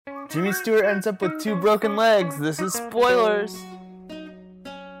Jimmy Stewart ends up with 2 broken legs. This is spoilers.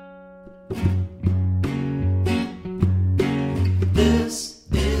 This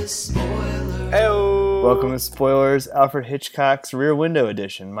is spoilers. Hey-o. Welcome to Spoilers, Alfred Hitchcock's Rear Window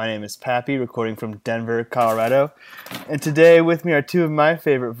Edition. My name is Pappy, recording from Denver, Colorado. And today with me are 2 of my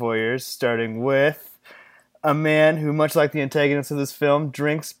favorite voyeurs, starting with a man who, much like the antagonist of this film,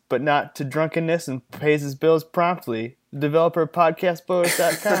 drinks but not to drunkenness and pays his bills promptly. The developer of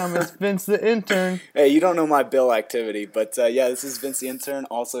podcastbowers.com is Vince the Intern. Hey, you don't know my bill activity, but yeah, this is Vince the Intern,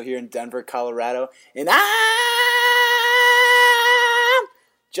 also here in Denver, Colorado, and I'm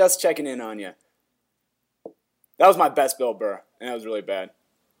just checking in on you. That was my best Bill Burr, and that was really bad.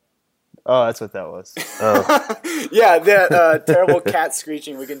 Oh, that's what that was. Oh. Yeah, that terrible cat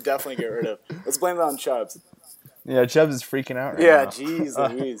screeching we can definitely get rid of. Let's blame it on Chubbs. Yeah, Chubbs is freaking out right now. Yeah, jeez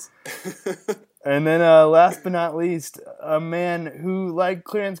Louise. And then last but not least, a man who, like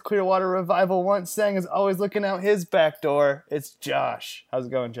Creedence Clearwater Revival once sang, is always looking out his back door. It's Josh. How's it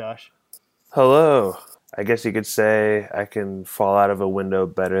going, Josh? Hello. I guess you could say I can fall out of a window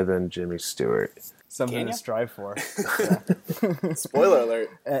better than Jimmy Stewart. Something to strive for. Spoiler alert.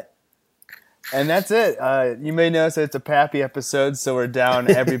 And that's it. You may notice that it's a Pappy episode, so we're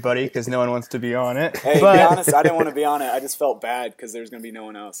down everybody because no one wants to be on it. Hey, to be honest, I didn't want to be on it. I just felt bad because there's going to be no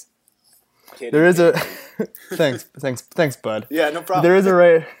one else. Kidding. There is a thanks, bud. Yeah, no problem. There is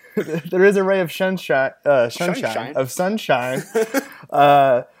a ray of sunshine.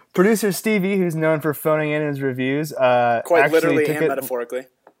 Producer Stevie, who's known for phoning in his reviews, quite literally and metaphorically,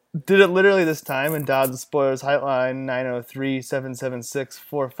 did it literally this time and dialed the spoilers hotline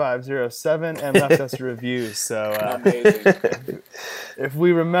 903-776-4507 and left us a review. So amazing. If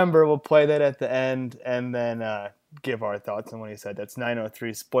we remember, we'll play that at the end and then give our thoughts on what he said. That's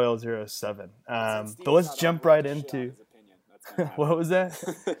 903-SPOIL07. But let's jump right into... What was that?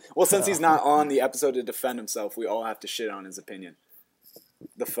 Well, since he's not on the episode to defend himself, we all have to shit on his opinion.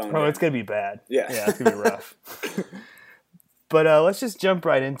 The phone. Oh, it's going to be bad. Yeah, it's going to be rough. But let's just jump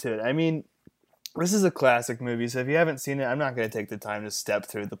right into it. I mean, this is a classic movie, so if you haven't seen it, I'm not going to take the time to step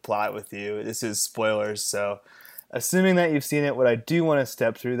through the plot with you. This is spoilers, so assuming that you've seen it, what I do want to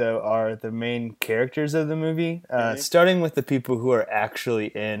step through, though, are the main characters of the movie, starting with the people who are actually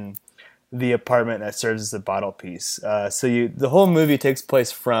in the apartment that serves as a bottle piece. The whole movie takes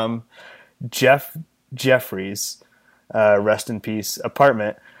place from Jeff Jeffries' rest in peace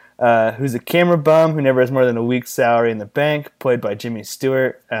apartment, who's a camera bum who never has more than a week's salary in the bank, played by Jimmy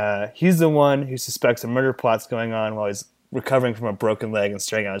Stewart. He's the one who suspects a murder plot's going on while he's recovering from a broken leg and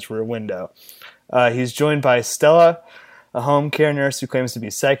staring out his rear window. He's joined by Stella, a home care nurse who claims to be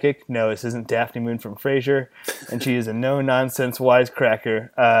psychic. No, this isn't Daphne Moon from Frasier. And she is a no-nonsense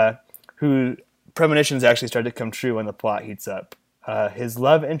wisecracker who premonitions actually start to come true when the plot heats up. His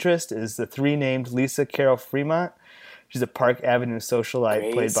love interest is the 3 named Lisa Carol Fremont. She's a Park Avenue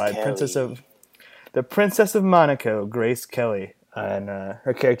socialite played by the Princess of Monaco, Grace Kelly. And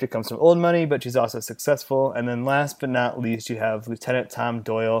her character comes from old money, but she's also successful. And then last but not least, you have Lieutenant Tom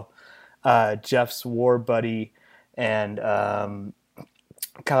Doyle, Jeff's war buddy and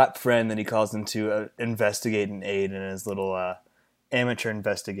cop friend that he calls in to investigate and aid in his little amateur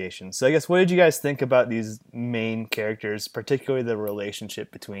investigation. So I guess, what did you guys think about these main characters, particularly the relationship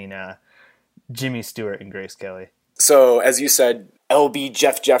between Jimmy Stewart and Grace Kelly? So, as you said, LB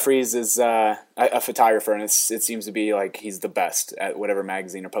Jeff Jeffries is a photographer, and it seems to be like he's the best at whatever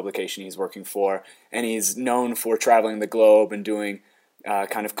magazine or publication he's working for. And he's known for traveling the globe and doing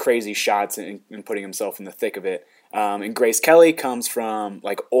kind of crazy shots and putting himself in the thick of it. And Grace Kelly comes from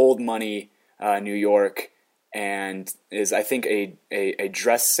like old money New York and is, I think, a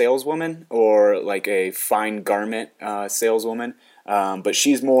dress saleswoman or like a fine garment saleswoman. But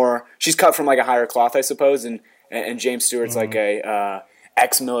she's cut from like a higher cloth, I suppose, and James Stewart's like a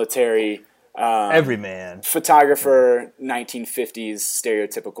ex-military everyman photographer, 1950s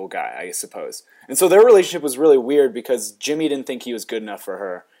stereotypical guy, I suppose. And so their relationship was really weird because Jimmy didn't think he was good enough for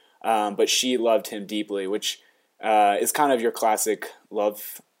her, but she loved him deeply, which is kind of your classic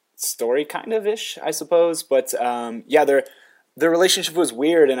love story kind of ish, I suppose. But their relationship was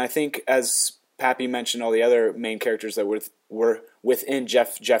weird, and I think, as Pappy mentioned, all the other main characters that were within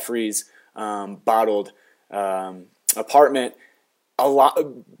Jeff Jeffries' bottled apartment,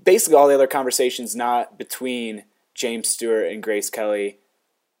 basically all the other conversations not between James Stewart and Grace Kelly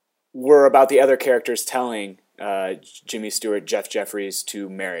were about the other characters telling Jimmy Stewart, Jeff Jeffries, to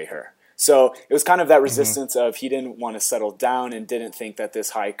marry her. So it was kind of that resistance of he didn't want to settle down and didn't think that this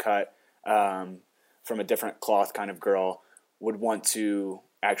high cut from a different cloth kind of girl would want to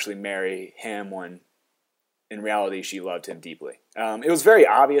actually marry him when in reality she loved him deeply. It was very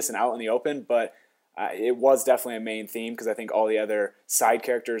obvious and out in the open, but it was definitely a main theme because I think all the other side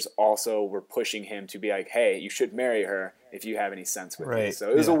characters also were pushing him to be like, hey, you should marry her if you have any sense with me.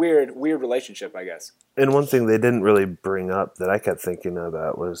 So it was a weird relationship, I guess. And one thing they didn't really bring up that I kept thinking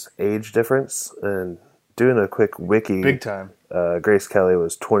about was age difference. And doing a quick wiki, big time. Grace Kelly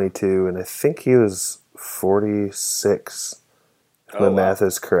was 22, and I think he was 46. If my math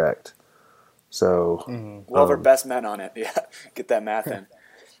is correct. So we'll have our best men on it. Yeah, get that math in.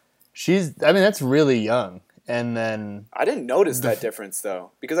 That's really young. And then I didn't notice that difference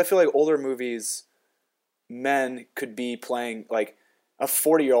though, because I feel like older movies, men could be playing like a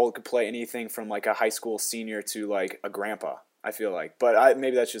 40-year-old could play anything from like a high school senior to like a grandpa. I feel like, but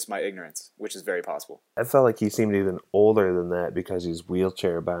maybe that's just my ignorance, which is very possible. I felt like he seemed even older than that because he's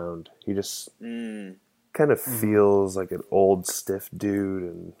wheelchair bound. He just kind of feels like an old stiff dude,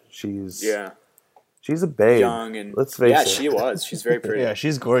 and she's a babe. Young and let's face it. She was. She's very pretty. Yeah,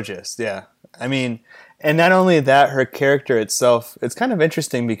 she's gorgeous. Yeah, I mean, and not only that, her character itself. It's kind of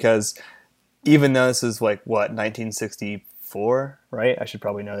interesting because even though this is like 1964, right? I should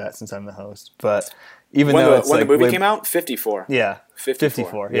probably know that since I'm the host, but. Even though it's when like the movie came out, 54. Yeah,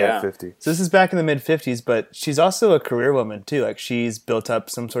 54. Yeah, 50. So this is back in the mid 50s, but she's also a career woman too. Like she's built up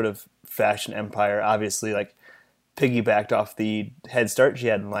some sort of fashion empire. Obviously, like piggybacked off the head start she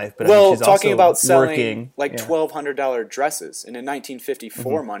had in life. But well, she's talking also about selling working, like $1,200 dresses, and in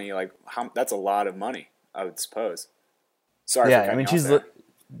 1954 money, like that's a lot of money, I would suppose. Sorry. Yeah, for I mean she's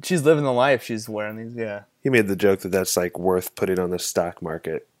living the life. She's wearing these. Yeah. He made the joke that that's like worth putting on the stock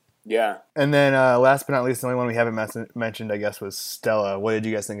market. Yeah. And then last but not least, the only one we haven't mentioned, I guess, was Stella. What did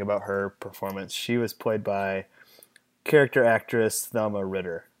you guys think about her performance? She was played by character actress Thelma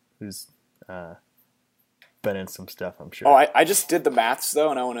Ritter, who's been in some stuff, I'm sure. Oh, I just did the maths, though,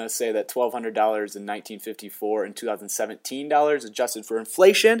 and I want to say that $1,200 in 1954 and 2017 dollars, adjusted for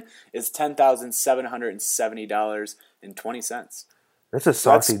inflation, is $10,770.20. That's a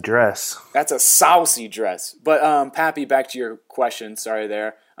saucy dress. That's a saucy dress. But, Pappy, back to your question. Sorry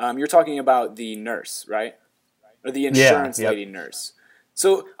there. You're talking about the nurse, right? Or the insurance lady nurse.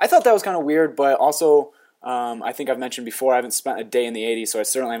 So I thought that was kind of weird, but also I think I've mentioned before I haven't spent a day in the 80s, so I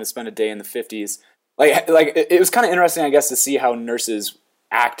certainly haven't spent a day in the 50s. Like it was kind of interesting, I guess, to see how nurses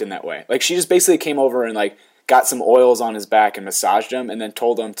act in that way. Like she just basically came over and like got some oils on his back and massaged him, and then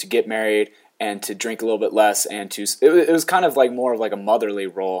told him to get married and to drink a little bit less, and to it was kind of like more of like a motherly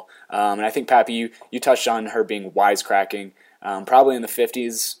role. And I think, Pappy, you touched on her being wisecracking. Probably in the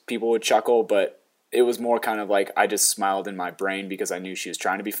 50s, people would chuckle, but it was more kind of like I just smiled in my brain because I knew she was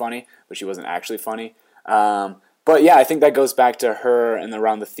trying to be funny, but she wasn't actually funny. But yeah, I think that goes back to her and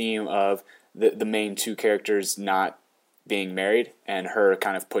around the theme of the main two characters not being married and her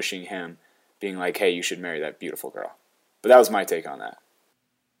kind of pushing him, being like, hey, you should marry that beautiful girl. But that was my take on that.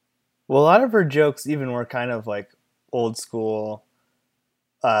 Well, a lot of her jokes even were kind of like old school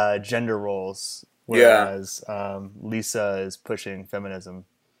gender roles, whereas Lisa is pushing feminism.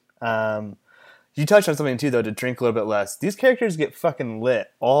 You touched on something too, though, to drink a little bit less. These characters get fucking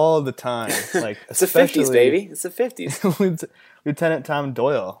lit all the time. Like it's the 50s, baby. It's the 50s. Lieutenant Tom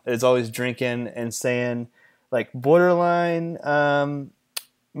Doyle is always drinking and saying like borderline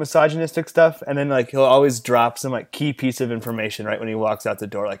misogynistic stuff, and then like he'll always drop some like key piece of information right when he walks out the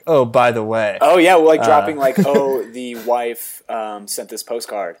door, like, oh, by the way. Oh yeah, well, like dropping like, oh, the wife sent this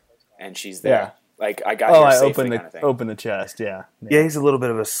postcard and she's there. Yeah. Like I got here safely, kind of thing. Open the chest, yeah. Yeah, he's a little bit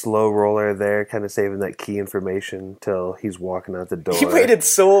of a slow roller there, kind of saving that key information till he's walking out the door. He waited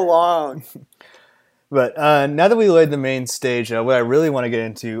so long. But now that we laid the main stage, what I really want to get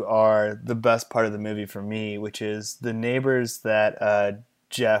into are the best part of the movie for me, which is the neighbors that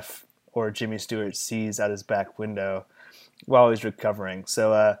Jeff or Jimmy Stewart sees out his back window while he's recovering.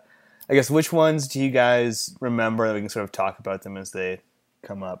 So I guess which ones do you guys remember? We can sort of talk about them as they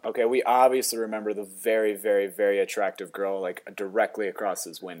come up. Okay, we obviously remember the very, very, very attractive girl like directly across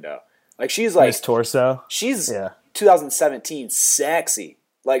his window. Like she's like Miss Torso. She's 2017 sexy.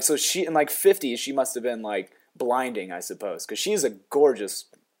 Like so she in like 50s she must have been like blinding, I suppose, because she's a gorgeous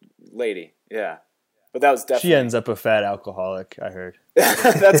lady. Yeah. But that was definitely she ends up a fat alcoholic, I heard.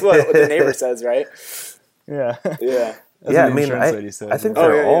 That's what the neighbor says, right? Yeah. Yeah. Yeah, I mean, I think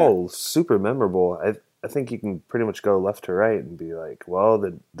they're all super memorable. I think you can pretty much go left to right and be like, well,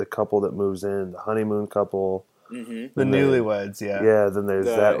 the couple that moves in, the honeymoon couple. Mm-hmm. The newlyweds, yeah. Yeah, then there's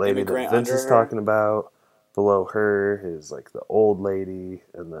that lady that Vince is talking about. Below her is like the old lady,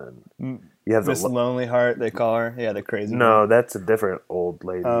 and then you have Miss Lonely Heart, they call her. Yeah, the crazy No, that's a different old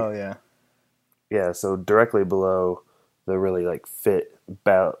lady. Oh, yeah. Yeah, so directly below the really like fit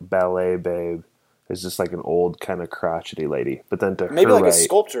ballet babe is just like an old kind of crotchety lady. But then to maybe her like right, a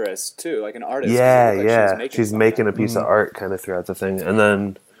sculpturist too, like an artist. yeah, Like yeah, she's making a piece of art kind of throughout the thing, and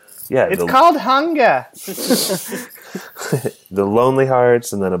then it's called hunger. The Lonely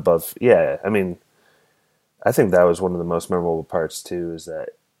Hearts, and then above, yeah. I mean, I think that was one of the most memorable parts too. Is that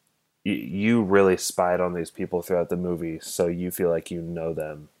you really spied on these people throughout the movie, so you feel like you know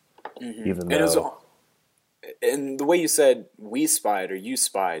them, even though. And the way you said we spied or you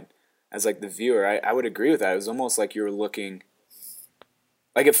spied as like the viewer, I would agree with that. It was almost like you were looking,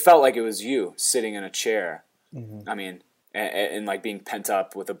 like it felt like it was you sitting in a chair. I mean, and like being pent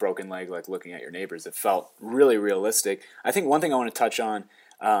up with a broken leg, like looking at your neighbors. It felt really realistic. I think one thing I want to touch on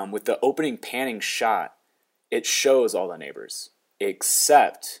with the opening panning shot, it shows all the neighbors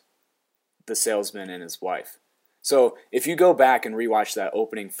except the salesman and his wife. So if you go back and rewatch that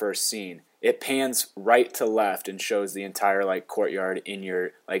opening first scene, it pans right to left and shows the entire like courtyard in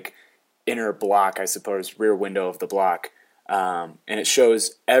your like inner block, I suppose, rear window of the block, and it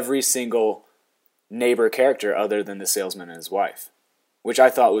shows every single neighbor character other than the salesman and his wife, which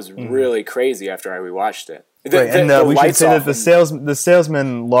I thought was really crazy after I rewatched it. We should say that the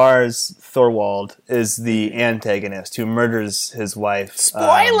salesman Lars Thorwald is the antagonist who murders his wife.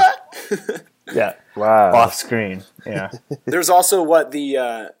 Spoiler. Yeah. Wow. Off screen. Yeah. There's also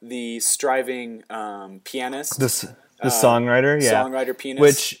the striving pianist, The songwriter. Yeah. songwriter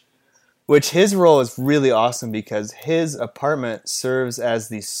pianist, which his role is really awesome because his apartment serves as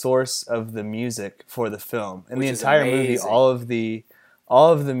the source of the music for the film. In the entire movie, all of the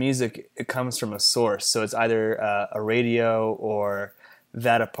music, it comes from a source. So it's either a radio or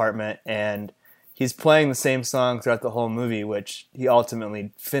that apartment, and he's playing the same song throughout the whole movie, which he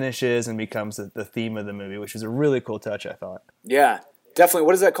ultimately finishes and becomes the theme of the movie, which is a really cool touch, I thought. Yeah, definitely.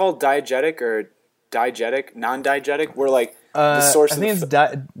 What is that called? Diegetic or diegetic? Non-diegetic? We're like the source. I think it's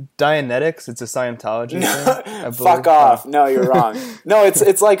Dianetics. It's a Scientology thing. Fuck off! No, you're wrong. No,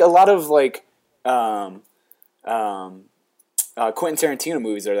 it's like a lot of like Quentin Tarantino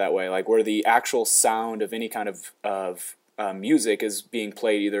movies are that way. Like where the actual sound of any kind of music is being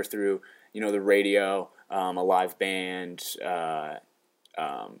played either through the radio, a live band,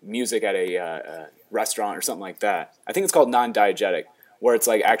 music at a restaurant or something like that. I think it's called non-diegetic, where it's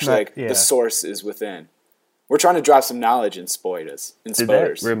like actually the source is within. We're trying to drop some knowledge in spoilers. Did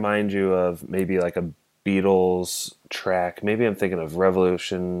that remind you of maybe like a Beatles track? Maybe I'm thinking of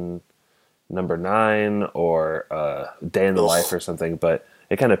Revolution Number 9 or Day in the Life or something, but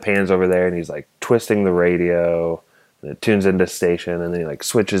it kind of pans over there and he's like twisting the radio and it tunes into station and then he like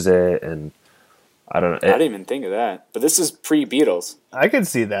switches it and I don't know. I didn't even think of that. But this is pre-Beatles. I could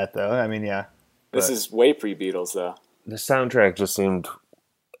see that though. I mean, yeah. This is way pre-Beatles though. The soundtrack just seemed,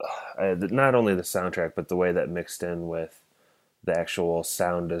 not only the soundtrack, but the way that mixed in with the actual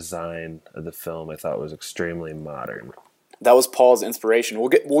sound design of the film, I thought was extremely modern. That was Paul's inspiration.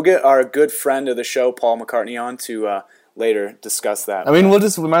 We'll get our good friend of the show, Paul McCartney, on to later discuss that. I mean, we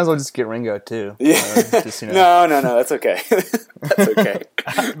might as well just get Ringo too. Yeah. No, that's okay. That's okay.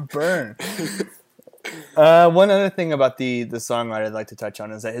 Burn. One other thing about the songwriter I'd like to touch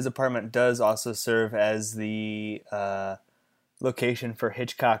on is that his apartment does also serve as the location for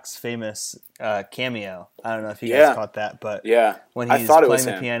Hitchcock's famous cameo. I don't know if you guys caught that, but when he's playing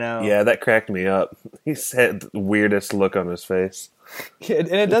the piano. Yeah, that cracked me up. He had the weirdest look on his face. Yeah,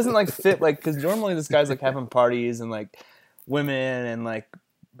 and it doesn't like fit because normally this guy's like having parties and like women and like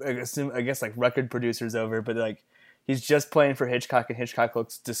I guess like record producers over, but like he's just playing for Hitchcock and Hitchcock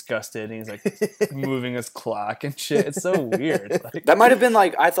looks disgusted and he's like moving his clock and shit. It's so weird. Like, that might have been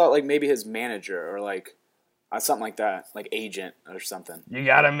like I thought like maybe his manager or like something like that, like agent or something. You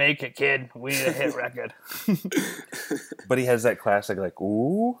gotta make it, kid. We need a hit record. But he has that classic, like,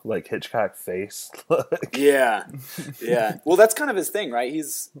 ooh, like Hitchcock face look. Yeah. Well, that's kind of his thing, right? He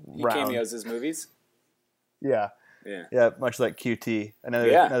cameos his movies. Yeah. Much like QT.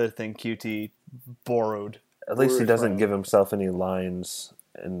 Another thing QT borrowed. At least he doesn't give himself any lines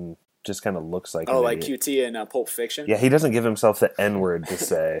and just kind of looks like. Oh, like QT in Pulp Fiction. Yeah, he doesn't give himself the N-word to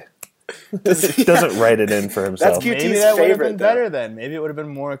say. He doesn't write it in for himself. That's QT's Maybe that would have favorite, been better then. Maybe it would have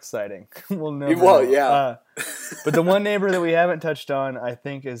been more exciting. We'll never know. Well, yeah. But the one neighbor that we haven't touched on, I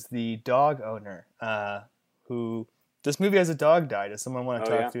think, is the dog owner. Who this movie has a dog die. Does someone want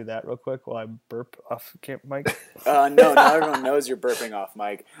to talk through that real quick while I burp off mic? No, now everyone knows you're burping off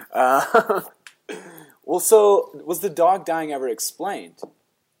mic. Well, so was the dog dying ever explained?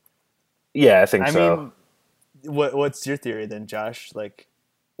 Yeah, I think so. I mean, what's your theory then, Josh? Like.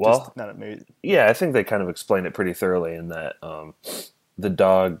 Well, yeah, I think they kind of explained it pretty thoroughly in that the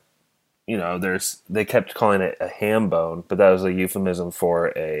dog, they kept calling it a ham bone, but that was a euphemism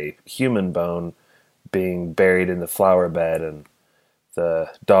for a human bone being buried in the flower bed, and the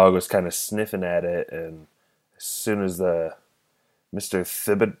dog was kind of sniffing at it, and as soon as the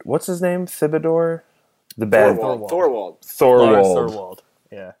Mr. what's his name? Thibodeau? The bad Thorwald. Thorwald.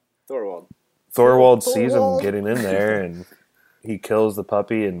 Yeah. Thorwald sees him getting in there, and he kills the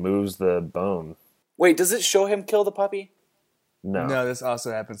puppy and moves the bone. Wait, does it show him kill the puppy? No, this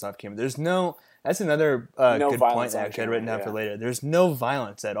also happens off camera. There's no. That's another No good violence point on actually I'd camera, written down yeah. for later. There's no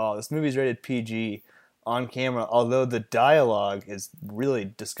violence at all. This movie's rated PG on camera, although the dialogue is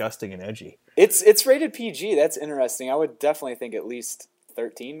really disgusting and edgy. It's rated PG. That's interesting. I would definitely think at least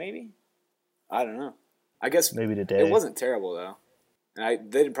 13, maybe. I don't know. I guess Maybe today. it wasn't terrible though,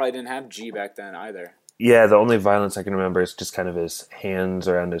 and they probably didn't have G back then either. Yeah, the only violence I can remember is just kind of his hands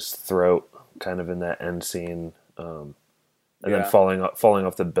around his throat, kind of in that end scene, and then falling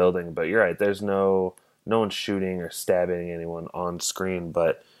off the building. But you're right. There's no one shooting or stabbing anyone on screen,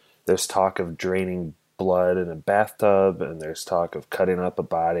 but there's talk of draining blood in a bathtub, and there's talk of cutting up a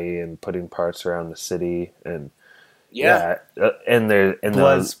body and putting parts around the city, and and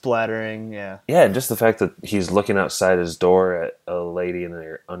blood splattering. Yeah, and just the fact that he's looking outside his door at a lady in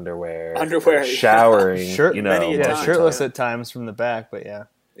her underwear, showering, shirtless at times from the back, but yeah.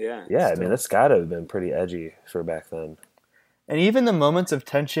 I mean, that's got to have been pretty edgy for back then. And even the moments of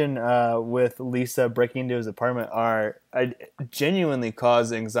tension with Lisa breaking into his apartment genuinely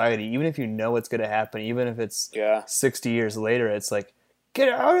cause anxiety. Even if you know what's going to happen, even if it's 60 years later, it's like, get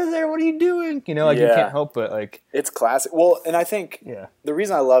out of there! What are you doing? You can't help but like. It's classic. Well, and I think the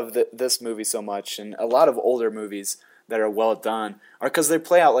reason I love this movie so much, and a lot of older movies that are well done, are because they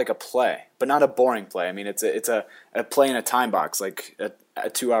play out like a play, but not a boring play. I mean, it's a play in a time box, like a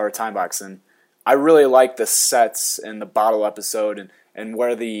 2-hour time box, and I really like the sets and the bottle episode and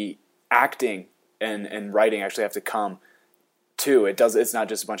where the acting and writing actually have to come to. It's not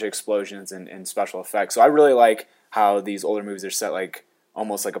just a bunch of explosions and special effects. So I really like how these older movies are set like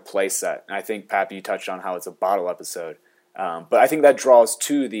almost like a play set. And I think, Pappy, you touched on how it's a bottle episode. But I think that draws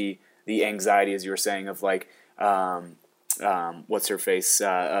to the anxiety, as you were saying, of like, what's her face?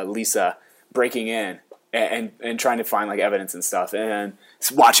 Lisa breaking in and trying to find like evidence and stuff, and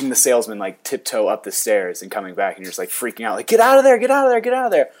watching the salesman like tiptoe up the stairs and coming back, and you're just like freaking out, like get out of there, get out of there, get out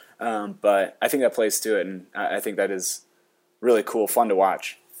of there. But I think that plays to it, and I think that is really cool, fun to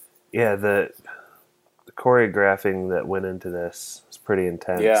watch. Yeah, the choreographing that went into this was pretty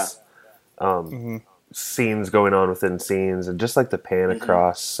intense. Yeah. Scenes going on within scenes, and just like the pan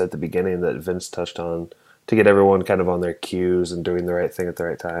across at the beginning that Vince touched on to get everyone kind of on their cues and doing the right thing at the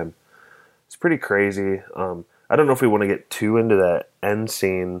right time. It's pretty crazy. I don't know if we want to get too into that end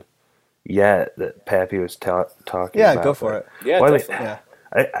scene yet that Pappy was talking about. Yeah, go for it. Yeah,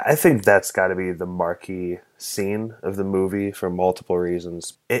 I think that's got to be the marquee scene of the movie for multiple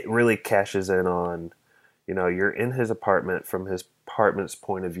reasons. It really cashes in on, you're in his apartment from his apartment's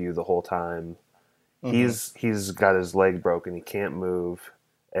point of view the whole time. He's got his leg broken. He can't move.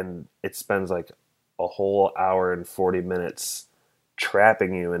 And it spends like a whole hour and 40 minutes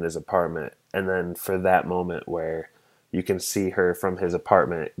trapping you in his apartment. And then for that moment where you can see her from his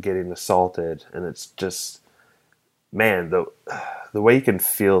apartment getting assaulted, and it's just, man, the way you can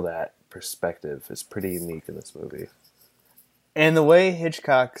feel that perspective is pretty unique in this movie. And the way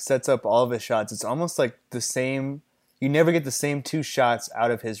Hitchcock sets up all of his shots, it's almost like the same. You never get the same two shots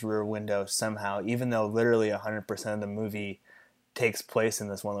out of his rear window somehow, even though literally 100% of the movie takes place in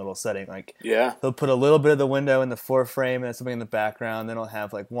this one little setting. Like, he'll put a little bit of the window in the foreframe and something in the background. Then he'll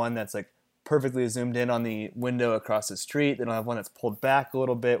have like one that's like perfectly zoomed in on the window across the street. Then he'll have one that's pulled back a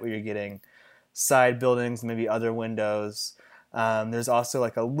little bit where you're getting side buildings, maybe other windows. There's also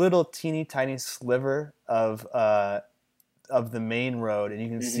like a little teeny tiny sliver of the main road, and you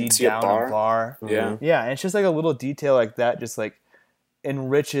can see down a bar. Yeah, and it's just like a little detail like that, just like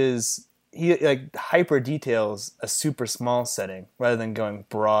enriches. He like hyper details a super small setting rather than going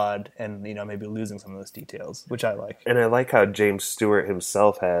broad and maybe losing some of those details, which I like. And I like how James Stewart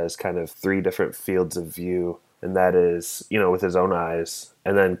himself has kind of 3 different fields of view, and that is with his own eyes,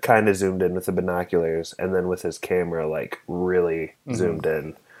 and then kind of zoomed in with the binoculars, and then with his camera like really zoomed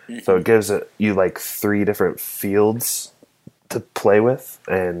in. So it gives you like 3 different fields to play with,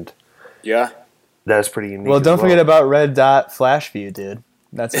 and that's pretty unique. Well, don't forget about red dot flash view, dude.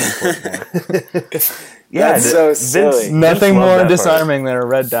 That's an important one. That's so silly. Nothing more disarming than a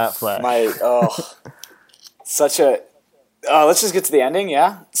red dot flash. Let's just get to the ending,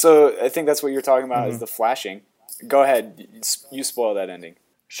 yeah? So I think that's what you're talking about is the flashing. Go ahead. You spoil that ending.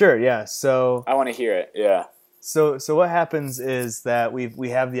 Sure, yeah. So I want to hear it, yeah. So what happens is that we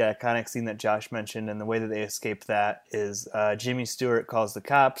have the iconic scene that Josh mentioned, and the way that they escape that is Jimmy Stewart calls the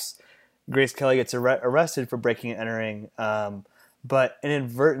cops, Grace Kelly gets arrested for breaking and entering, but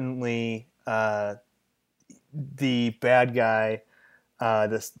inadvertently, the bad guy,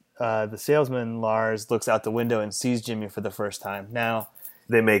 the salesman Lars, looks out the window and sees Jimmy for the first time. Now,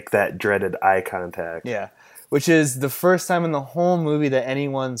 They make that dreaded eye contact. yeah, which is the first time in the whole movie that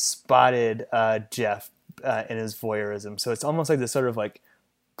anyone spotted Jeff in his voyeurism. So it's almost like this sort of like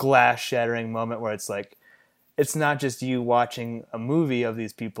glass shattering moment where it's like, it's not just you watching a movie of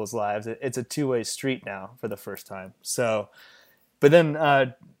these people's lives. It's a two-way street now for the first time. So, but then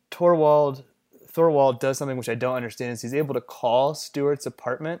Thorwald does something which I don't understand. Is he's able to call Stewart's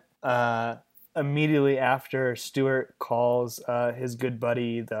apartment immediately after Stewart calls his good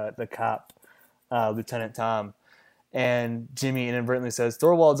buddy, the cop, Lieutenant Tom, and Jimmy inadvertently says,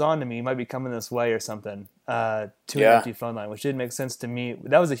 "Thorwald's on to me. He might be coming this way or something." To an empty phone line, which didn't make sense to me.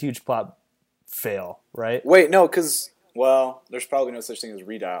 That was a huge plot fail, right? Wait, no, because, well, there's probably no such thing as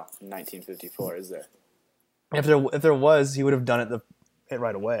redial in 1954, is there? If there was, he would have done it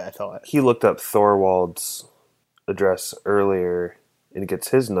right away, I thought. He looked up Thorwald's address earlier and gets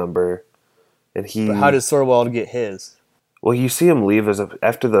his number. And But how does Thorwald get his? Well, you see him leave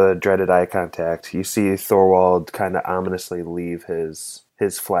after the dreaded eye contact. You see Thorwald kind of ominously leave his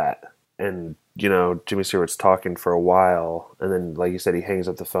flat, and Jimmy Stewart's talking for a while, and then, like you said, he hangs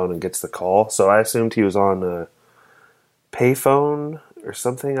up the phone and gets the call. So I assumed he was on a payphone or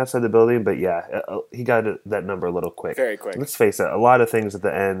something outside the building, but yeah, he got that number a little quick. Very quick. Let's face it, a lot of things at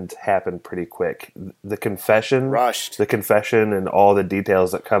the end happen pretty quick. The confession, Rushed. the confession, and all the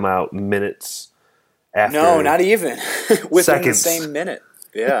details that come out minutes after. No, not even. Within Seconds. the same minute.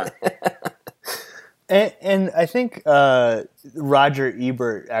 Yeah. And I think Roger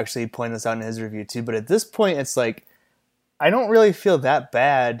Ebert actually pointed this out in his review too. But at this point, it's like, I don't really feel that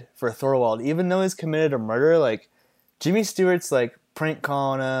bad for Thorwald, even though he's committed a murder. Like, Jimmy Stewart's like prank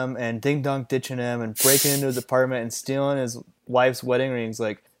calling him and ding dong ditching him and breaking into his apartment and stealing his wife's wedding rings.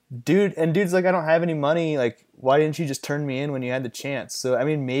 Like, dude's like, I don't have any money. Like, why didn't you just turn me in when you had the chance? So, I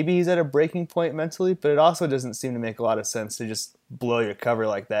mean, maybe he's at a breaking point mentally, but it also doesn't seem to make a lot of sense to just blow your cover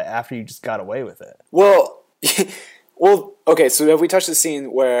like that after you just got away with it. Well, okay, so have we touched the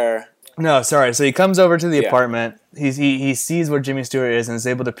scene where... No, sorry. So he comes over to the apartment. He sees where Jimmy Stewart is and is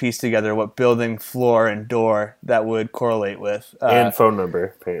able to piece together what building, floor, and door that would correlate with. And phone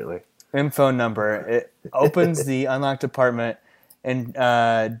number, apparently. And phone number. It opens the unlocked apartment, and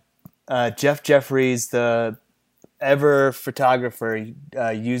Jeff Jeffries, the ever photographer,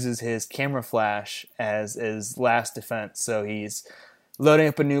 uses his camera flash as his last defense. So he's loading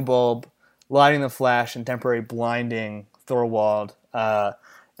up a new bulb, lighting the flash, and temporarily blinding Thorwald.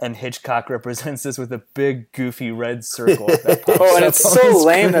 And Hitchcock represents this with a big, goofy red circle. That pops Oh, and up it's on so the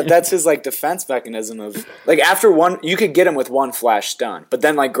lame screen. that that's his like defense mechanism of like after one, you could get him with one flash stun, but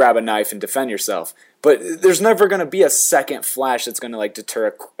then like grab a knife and defend yourself. But there's never going to be a second flash that's going to like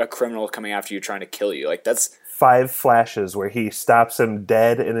deter a criminal coming after you trying to kill you. Like that's 5 flashes where he stops him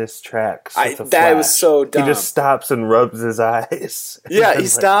dead in his tracks. With a that was flash. so dumb. He just stops and rubs his eyes. Yeah, he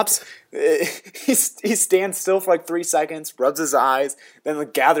stops. He stands still for like 3 seconds, rubs his eyes, then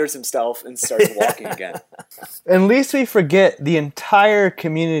like gathers himself and starts walking again. At least we forget the entire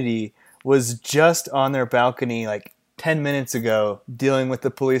community was just on their balcony like 10 minutes ago dealing with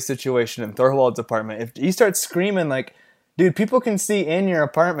the police situation in Thorwald's apartment. If you start screaming like, dude, people can see in your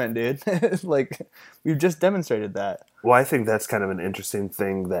apartment, dude. Like, we've just demonstrated that. Well, I think that's kind of an interesting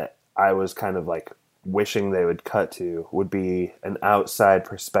thing that I was kind of like wishing they would cut to, would be an outside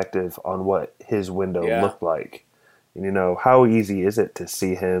perspective on what his window looked like. And, how easy is it to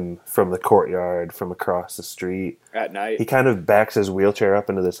see him from the courtyard, from across the street? At night. He kind of backs his wheelchair up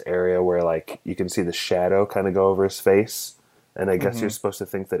into this area where, like, you can see the shadow kind of go over his face. And I guess you're supposed to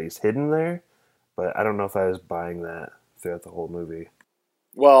think that he's hidden there. But I don't know if I was buying that throughout the whole movie.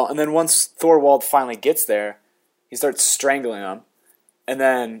 Well, and then once Thorwald finally gets there, he starts strangling him. And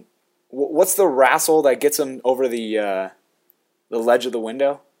then, what's the wrestle that gets him over the ledge of the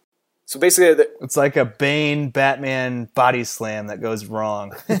window? So basically, It's like a Bane Batman body slam that goes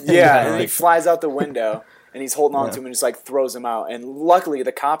wrong. yeah, and then he flies out the window, and he's holding on to him and just like throws him out. And luckily,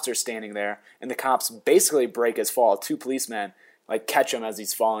 the cops are standing there, and the cops basically break his fall. 2 policemen like catch him as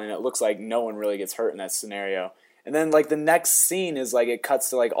he's falling. And it looks like no one really gets hurt in that scenario. And then like the next scene is like it cuts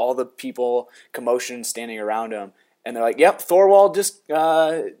to like all the people, commotion standing around him. And they're like, "Yep, Thorwald just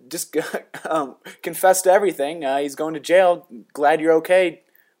confessed to everything. He's going to jail. Glad you're okay,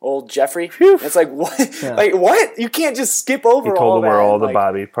 old Jeffrey." And it's like, what? Yeah. Like, what? You can't just skip over He all told him that. where all the Like,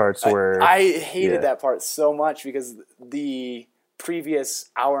 body parts were. I hated Yeah. that part so much because the previous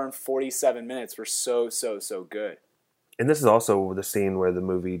hour and 47 minutes were so good. And this is also the scene where the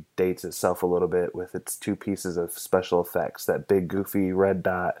movie dates itself a little bit with its two pieces of special effects, that big goofy red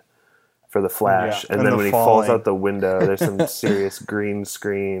dot for the flash, and then when he falls out the window, there's some serious green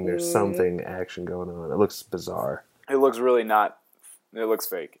screen, there's something action going on. It looks bizarre. It looks really not, it looks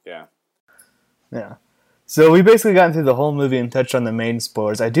fake, yeah. Yeah. So we basically gotten through the whole movie and touched on the main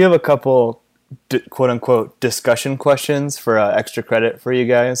spoilers. I do have a couple, quote-unquote, discussion questions for extra credit for you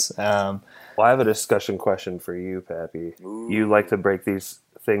guys. Well, I have a discussion question for you, Pappy. Ooh. You like to break these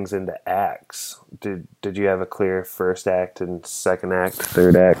things into acts. Did you have a clear first act and second act,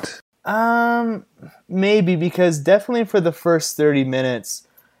 third act? Maybe, because definitely for the first 30 minutes,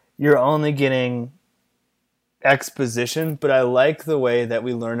 you're only getting exposition, but I like the way that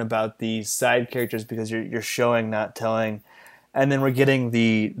we learn about the side characters because you're showing, not telling, and then we're getting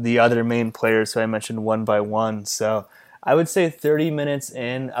the other main players, so I mentioned one by one. So I would say 30 minutes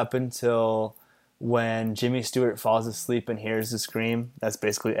in, up until when Jimmy Stewart falls asleep and hears the scream. That's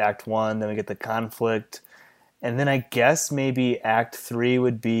basically Act 1. Then we get the conflict. And then I guess maybe Act 3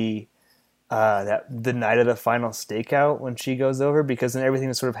 would be that the night of the final stakeout when she goes over, because then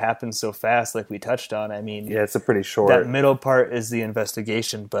everything sort of happens so fast, like we touched on. I mean, yeah, it's a pretty short. That middle part is the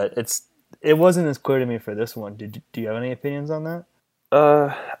investigation, but it wasn't as clear to me for this one. Do you have any opinions on that?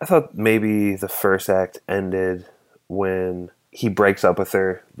 I thought maybe the first act ended when he breaks up with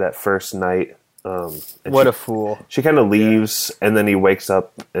her that first night. What a fool. She kind of leaves, and then he wakes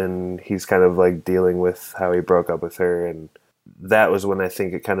up, and he's kind of like dealing with how he broke up with her, and that was when I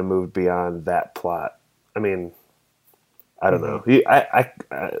think it kind of moved beyond that plot. I mean, I don't know.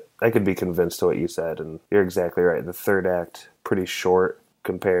 I could be convinced to what you said, and you're exactly right. The third act, pretty short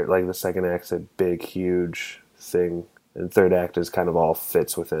compared, like the second act's a big, huge thing, and third act is kind of all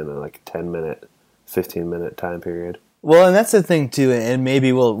fits within a like 10-minute, 15-minute time period. Well, and that's the thing too, and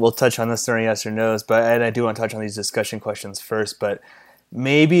maybe we'll touch on this during yes or no's, and I do want to touch on these discussion questions first, but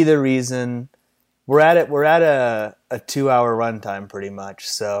maybe the reason we're at a 2-hour runtime pretty much,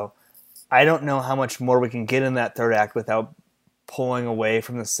 so I don't know how much more we can get in that third act without pulling away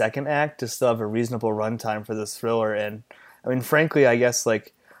from the second act to still have a reasonable runtime for this thriller. And I mean, frankly, I guess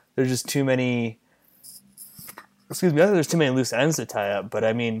like there's just too many. Excuse me, I think there's too many loose ends to tie up, but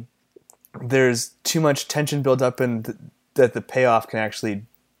I mean, there's too much tension built up and that the payoff can actually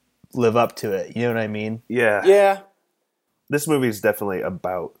live up to it. You know what I mean? Yeah. Yeah. This movie is definitely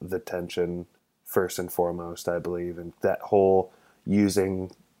about the tension first and foremost, I believe, and that whole using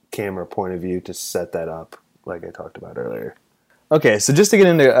camera point of view to set that up, like I talked about earlier. Okay, so just to get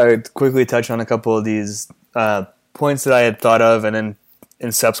into quickly touch on a couple of these points that I had thought of and then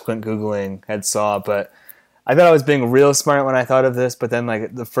in subsequent Googling had saw, but I thought I was being real smart when I thought of this, but then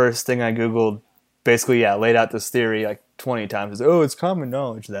like the first thing I Googled basically, laid out this theory like 20 times. It's common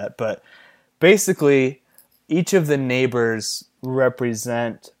knowledge that. But basically, each of the neighbors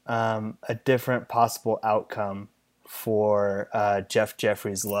represent a different possible outcome for Jeff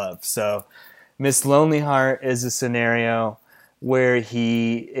Jeffries' love. So Miss Lonely Heart is a scenario where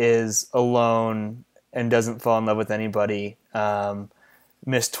he is alone and doesn't fall in love with anybody.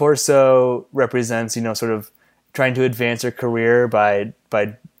 Miss Torso represents, sort of trying to advance her career by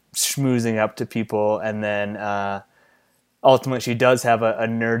schmoozing up to people, and then ultimately she does have a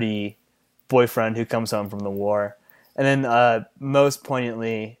nerdy boyfriend who comes home from the war. And then most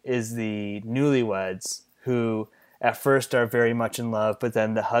poignantly is the newlyweds, who at first are very much in love, but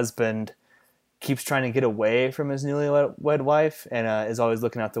then the husband keeps trying to get away from his newlywed wife and is always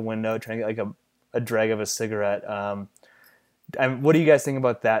looking out the window trying to get like a drag of a cigarette. What do you guys think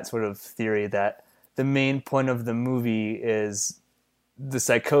about that sort of theory, that the main point of the movie is the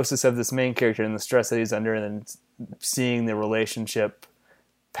psychosis of this main character and the stress that he's under, and then seeing the relationship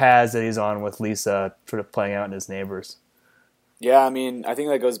paths that he's on with Lisa sort of playing out in his neighbors? Yeah, I mean, I think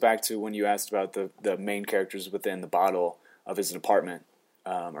that goes back to when you asked about the main characters within the bottle of his apartment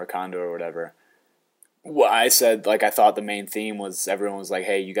or condo or whatever. Well, I said, like, I thought the main theme was everyone was like,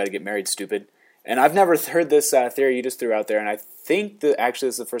 hey, you got to get married, stupid. And I've never heard this theory you just threw out there, and I think that actually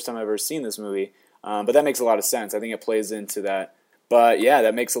this is the first time I've ever seen this movie. But that makes a lot of sense. I think it plays into that. But yeah,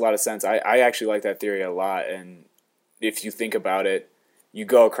 that makes a lot of sense. I actually like that theory a lot. And if you think about it, you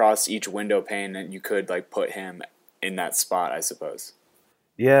go across each window pane and you could like put him in that spot, I suppose.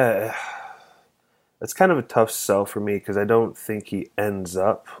 Yeah, it's kind of a tough sell for me because I don't think he ends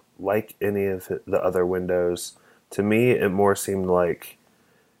up like any of the other windows. To me, it more seemed like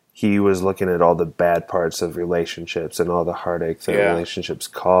he was looking at all the bad parts of relationships and all the heartache that relationships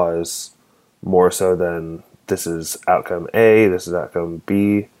cause, more so than this is outcome A, this is outcome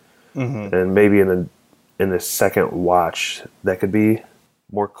B. Mm-hmm. And maybe in the second watch, that could be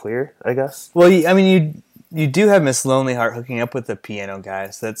more clear, I guess. Well, I mean, you do have Miss Lonely Heart hooking up with the piano guy,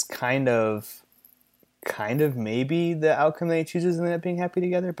 so that's kind of maybe the outcome that he chooses and end up being happy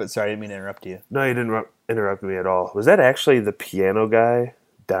together. But sorry, I didn't mean to interrupt you. No, you didn't interrupt me at all. Was that actually the piano guy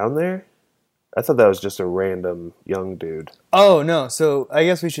down there? I thought that was just a random young dude. Oh, no. So I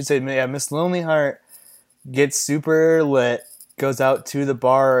guess we should say, yeah, Miss Lonely Heart gets super lit, goes out to the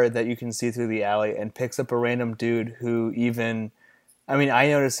bar that you can see through the alley, and picks up a random dude who even, I mean, I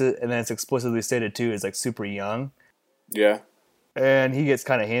noticed it, and then it's explicitly stated too, is like super young. Yeah. And he gets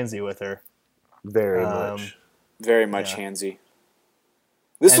kind of handsy with her. Very much. Very much Yeah. handsy.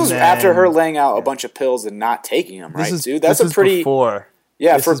 This And was then- after her laying out a bunch of pills and not taking them, right, dude? That's this a is pretty... before.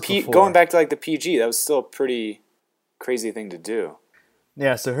 Yeah, This for is before. going back to like the PG, that was still a pretty crazy thing to do.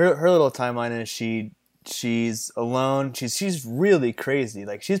 Yeah, so her little timeline is she's alone. She's really crazy.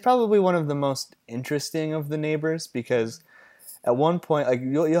 Like, she's probably one of the most interesting of the neighbors, because at one point, like,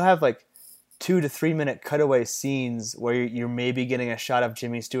 you'll have like 2 to 3 minute cutaway scenes where you're maybe getting a shot of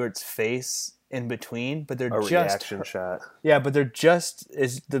Jimmy Stewart's face in between, but they're A just reaction shot. yeah, but they're just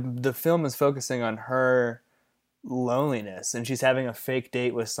is the film is focusing on her loneliness, and she's having a fake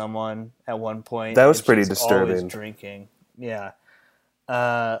date with someone at one point. That was and pretty she's disturbing. always drinking. Yeah.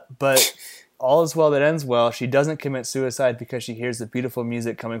 But all is well that ends well. She doesn't commit suicide because she hears the beautiful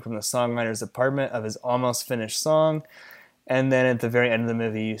music coming from the songwriter's apartment of his almost finished song. And then at the very end of the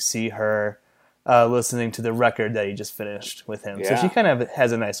movie, you see her listening to the record that he just finished with him. So Yeah. she kind of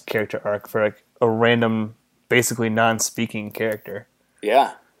has a nice character arc for like a random, basically non-speaking character.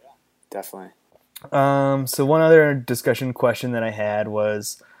 Yeah, definitely. So one other discussion question that I had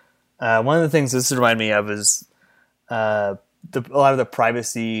was, one of the things this reminded me of is a lot of the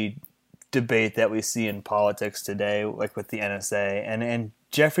privacy debate that we see in politics today, like with the NSA. And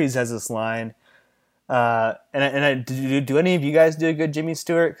Jeffries has this line, do any of you guys do a good Jimmy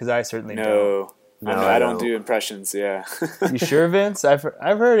Stewart? Because I certainly don't. No, I I don't don't. do impressions, yeah. You sure, Vince? I've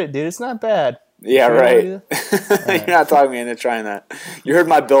heard it, dude. It's not bad. Yeah, Sure, right. you? You're not talking me into trying that. You heard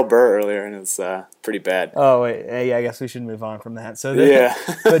my Bill Burr earlier, and it's pretty bad. Oh, wait. Yeah, I guess we should move on from that. So Yeah.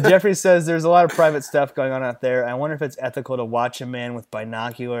 But Jeffrey says there's a lot of private stuff going on out there. I wonder if it's ethical to watch a man with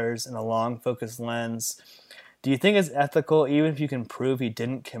binoculars and a long focused lens. Do you think it's ethical even if you can prove he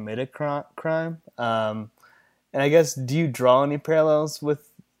didn't commit a crime? And I guess, do you draw any parallels with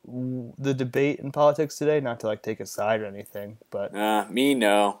the debate in politics today? Not to like take a side or anything, but Me,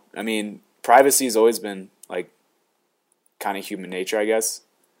 no. I mean, privacy's always been like kind of human nature, I guess.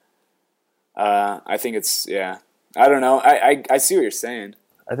 I think it's, yeah. I don't know. I see what you're saying.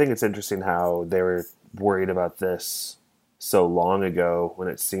 I think it's interesting how they were worried about this so long ago when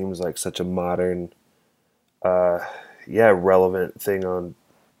it seems like such a modern, relevant thing on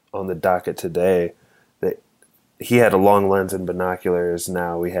the docket today. That he had a long lens and binoculars.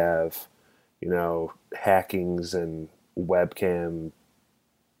 Now we have, hackings and webcam,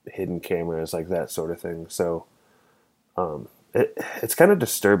 hidden cameras, like that sort of thing. So it's kind of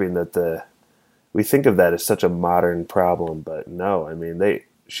disturbing that we think of that as such a modern problem, but no. I mean,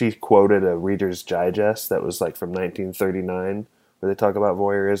 she quoted a Reader's Digest that was like from 1939, where they talk about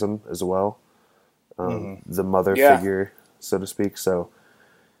voyeurism as well, the mother figure, so to speak. So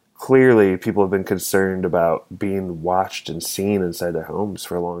clearly, people have been concerned about being watched and seen inside their homes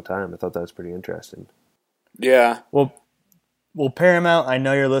for a long time. I thought that was pretty interesting. Yeah. Well, Paramount, I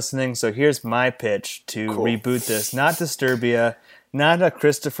know you're listening, so here's my pitch to Cool. reboot this. Not Disturbia, not a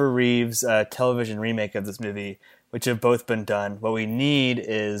Christopher Reeves television remake of this movie, which have both been done. What we need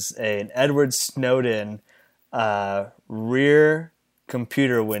is an Edward Snowden rear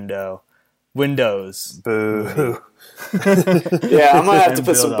computer Windows. Boo. Yeah, I'm going to have to And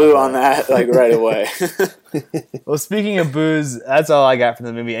put some build boo on on that like right away. Well, speaking of booze, that's all I got from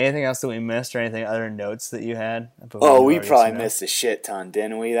the movie. Anything else that we missed or anything other notes that you had? Oh, we Already probably seen it? missed a shit ton,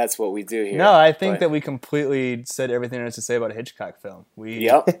 didn't we? That's what we do here. No, I think But- that we completely said everything there is to say about a Hitchcock film.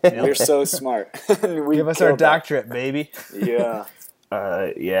 Yep, we're so smart. We Give us our killed that. doctorate, baby. Yeah.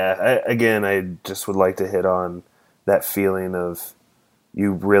 I just would like to hit on that feeling of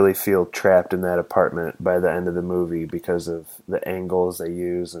you really feel trapped in that apartment by the end of the movie because of the angles they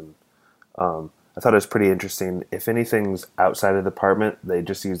use. And I thought it was pretty interesting. If anything's outside of the apartment, they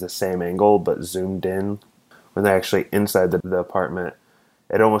just use the same angle but zoomed in. When they're actually inside the apartment,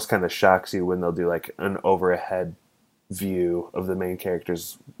 it almost kind of shocks you when they'll do like an overhead view of the main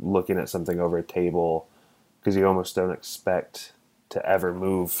characters looking at something over a table, because you almost don't expect to ever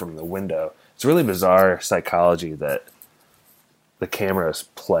move from the window. It's really bizarre psychology that the cameras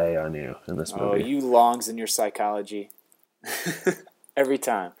play on you in this movie. Oh, you longs in your psychology. Every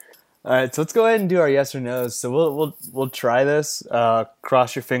time. All right, so let's go ahead and do our yes or no's. So we'll try this.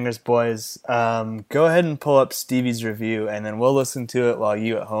 Cross your fingers, boys. Go ahead and pull up Stevie's review, and then we'll listen to it while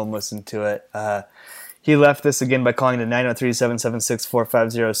you at home listen to it. He left this again by calling to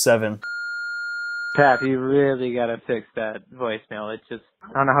 903-776-4507. Pap, you really gotta fix that voicemail. It's just,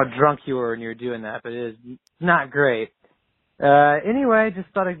 I don't know how drunk you were when you were doing that, but it is not great. Anyway, just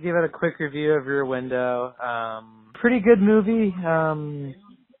thought I'd give it a quick review of Rear Window. Pretty good movie.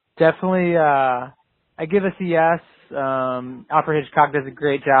 Definitely, I give us a yes. Alfred Hitchcock does a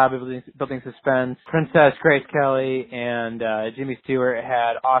great job of building suspense. Princess Grace Kelly and Jimmy Stewart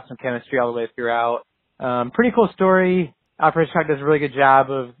had awesome chemistry all the way throughout. Pretty cool story. Alfred Hitchcock does a really good job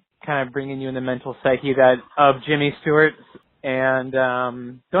of kind of bringing you in the mental psyche of Jimmy Stewart. And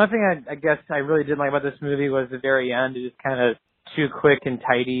the only thing I guess I really didn't like about this movie was the very end. It was kind of too quick and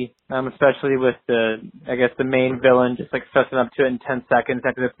tidy, especially with the main villain just like fessing up to it in 10 seconds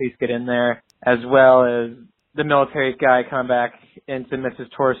after the police get in there, as well as the military guy coming back into Mrs.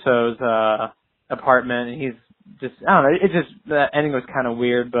 Torso's apartment, and he's just, I don't know, the ending was kind of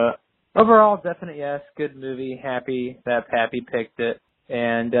weird, but overall, definite yes, good movie, happy that Pappy picked it,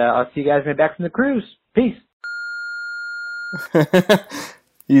 and I'll see you guys when we're back from the cruise. Peace.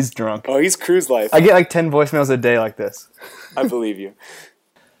 He's drunk. Oh, he's cruise life. I get like 10 voicemails a day like this. I believe you.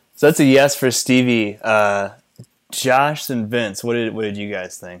 So that's a yes for Stevie. Josh and Vince, what did you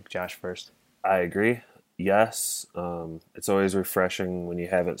guys think? Josh first. I agree. Yes. It's always refreshing when you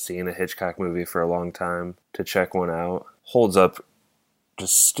haven't seen a Hitchcock movie for a long time to check one out. Holds up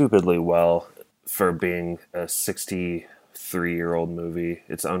just stupidly well for being a 63-year-old movie.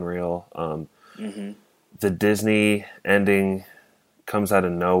 It's unreal. The Disney ending comes out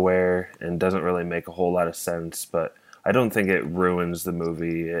of nowhere and doesn't really make a whole lot of sense, but I don't think it ruins the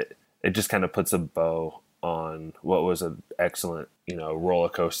movie. It just kind of puts a bow on what was an excellent, roller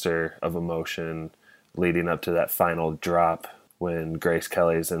coaster of emotion leading up to that final drop when Grace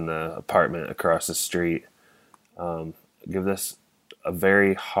Kelly's in the apartment across the street. Give this a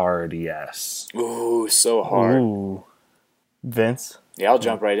very hard yes. Ooh, so hard. Ooh. Vince? Yeah, I'll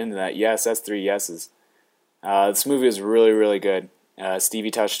jump right into that. Yes, that's 3 yeses. This movie is really, really good. Stevie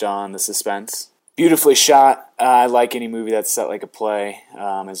touched on the suspense. Beautifully shot. I like any movie that's set like a play.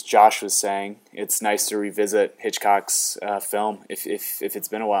 As Josh was saying, it's nice to revisit Hitchcock's film if it's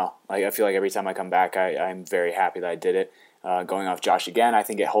been a while. Like, I feel like every time I come back, I'm very happy that I did it. Going off Josh again, I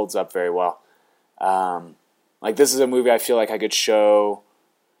think it holds up very well. This is a movie I feel like I could show,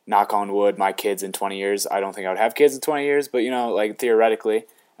 knock on wood, my kids in 20 years. I don't think I would have kids in 20 years, but, theoretically.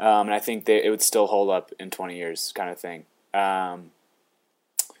 And I think that it would still hold up in 20 years kind of thing.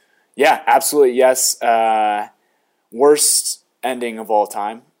 Yeah, absolutely, yes. Worst ending of all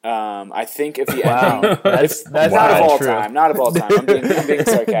time. I think if the ending... That's not of all time. Not of all time. I'm being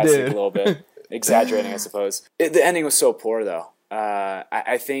sarcastic Dude. a little bit. Exaggerating, I suppose. The ending was so poor, though.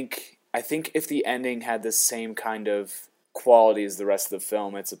 I think if the ending had the same kind of quality as the rest of the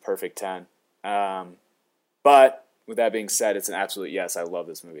film, it's a perfect 10. But with that being said, it's an absolute yes. I love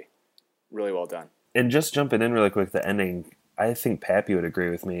this movie. Really well done. And just jumping in really quick, the ending, I think Pappy would agree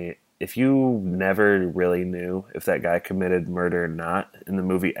with me. If you never really knew if that guy committed murder or not and the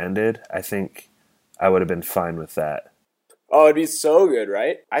movie ended, I think I would have been fine with that. Oh, it'd be so good,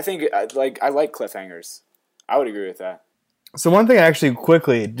 right? I think I like cliffhangers. I would agree with that. So one thing actually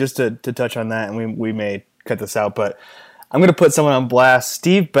quickly, just to touch on that, and we may cut this out, but I'm going to put someone on blast.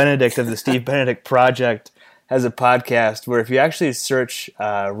 Steve Benedict of the Steve Benedict Project has a podcast where if you actually search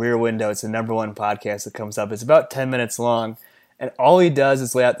Rear Window, it's the #1 podcast that comes up. It's about 10 minutes long, and all he does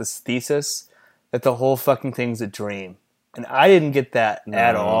is lay out this thesis that the whole fucking thing's a dream. And I didn't get that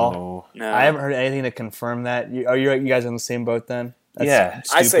at all. No. I haven't heard anything to confirm that. Are you guys on the same boat then? That's Yeah.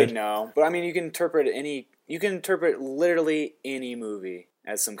 I say stupid. no, but I mean, you can interpret literally any movie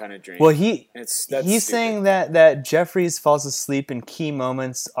as some kind of dream. Well, That's he's stupid. saying that Jeffries falls asleep in key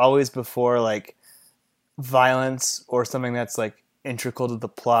moments, always before like violence or something that's like integral to the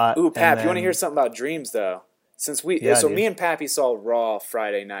plot. Ooh, and Pap, you want to then- hear something about dreams though? Since Yeah, dude. me and Pappy saw Raw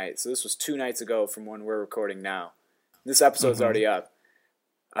Friday night, so this was 2 nights ago from when we're recording now. This episode's already up.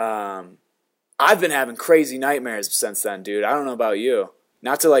 I've been having crazy nightmares since then, dude. I don't know about you.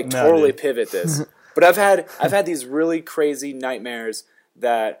 Not to like No, totally dude. pivot this, but I've had these really crazy nightmares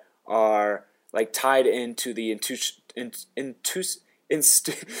that are like tied into the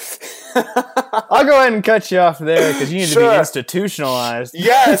I'll go ahead and cut you off there because you need to Sure. be institutionalized.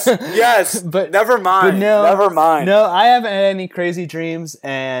 Yes, But never mind. But no, never mind. No, I haven't had any crazy dreams,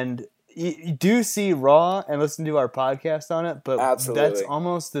 and you do see Raw and listen to our podcast on it. But Absolutely. that's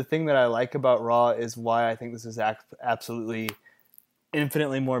almost the thing that I like about Raw is why I think this is absolutely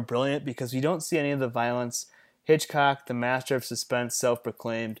infinitely more brilliant because you don't see any of the violence. Hitchcock, the master of suspense,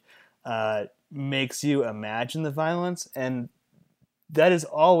 self-proclaimed, makes you imagine the violence, and that is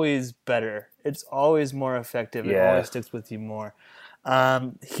always better. It's always more effective. It always sticks with you more.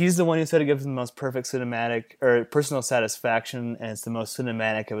 He's the one who said it gives him the most perfect cinematic or personal satisfaction, and it's the most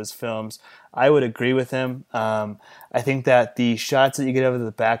cinematic of his films. I would agree with him. I think that the shots that you get over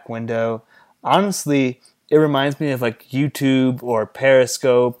the back window, honestly, it reminds me of like YouTube or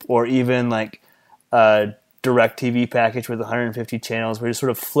Periscope or even like a DirecTV package with 150 channels where you're sort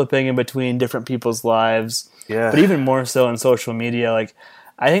of flipping in between different people's lives. Yeah. But even more so on social media, like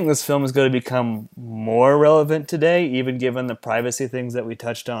I think this film is going to become more relevant today, even given the privacy things that we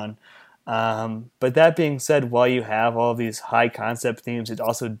touched on. But that being said, while you have all these high concept themes, it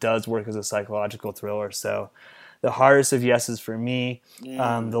also does work as a psychological thriller. So the hardest of yeses for me.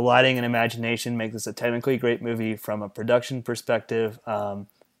 The lighting and imagination make this a technically great movie from a production perspective.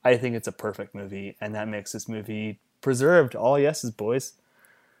 I think it's a perfect movie, and that makes this movie preserved. All yeses, boys.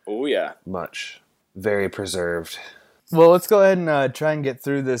 Oh, yeah. Much. Very preserved. Well, let's go ahead and try and get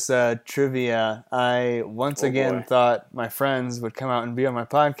through this trivia. I once again thought my friends would come out and be on my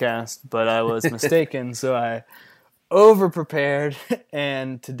podcast, but I was mistaken, so I over-prepared.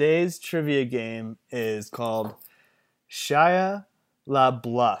 And today's trivia game is called Shia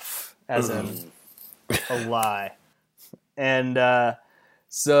LaBeouf, as in a lie. And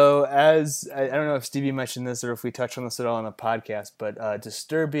so as, I don't know if Stevie mentioned this or if we touched on this at all on the podcast, but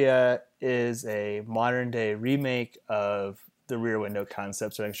Disturbia is a modern-day remake of the Rear Window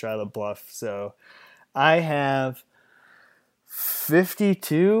concept starring Shia LaBeouf. So I have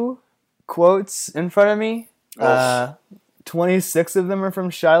 52 quotes in front of me. 26 of them are from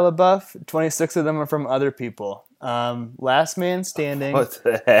Shia LaBeouf. 26 of them are from other people. Last man standing. What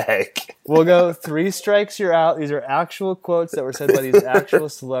the heck? We'll go 3 strikes, you're out. These are actual quotes that were said by these actual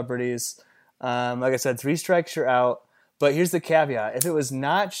celebrities. Like I said, 3 strikes, you're out. But here's the caveat: if it was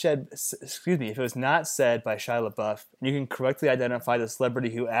not said by Shia LaBeouf, and you can correctly identify the celebrity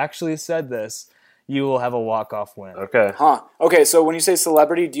who actually said this, you will have a walk-off win. Okay. Huh. Okay, so when you say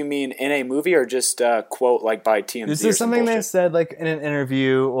celebrity, do you mean in a movie or just a quote like by TMZ? This is something they said like in an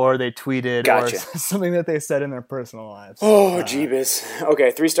interview or they tweeted Gotcha. or something that they said in their personal lives. Oh, jeebus.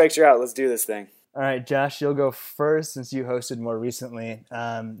 Okay, 3 strikes, you're out. Let's do this thing. All right, Josh, you'll go first since you hosted more recently.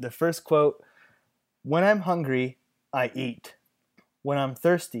 The first quote: "When I'm hungry, I eat. When I'm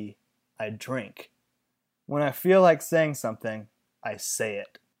thirsty, I drink. When I feel like saying something, I say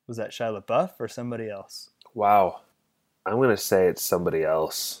it." Was that Shia LaBeouf or somebody else? Wow. I'm going to say it's somebody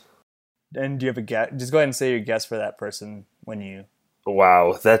else. And do you have a guess? Just go ahead and say your guess for that person when you...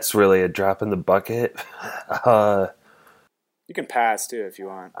 Wow, that's really a drop in the bucket. You can pass, too, if you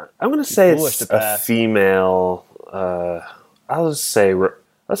want. I'm going to say Foolish it's to a pass. female. I'll just say...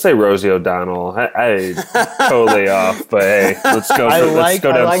 Let's say Rosie O'Donnell. I totally off, but hey, let's go like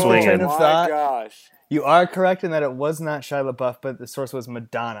down the train swinging. of Oh, my thought. gosh. You are correct in that it was not Shia LaBeouf, but the source was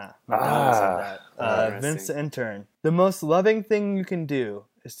Madonna. Madonna said that. Vince Interesting. the intern. The most loving thing you can do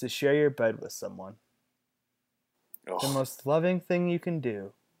is to share your bed with someone. The Oh, most loving thing you can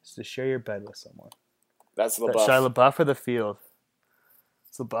do is to share your bed with someone. that's Is that LaBeouf. Shia LaBeouf or The Field?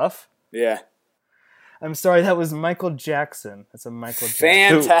 It's LaBeouf? Yeah. I'm sorry, that was Michael Jackson. That's a Michael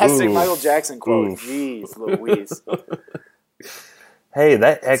Jackson. Fantastic Ooh. Michael Jackson quote. Oof. Jeez Louise. Hey,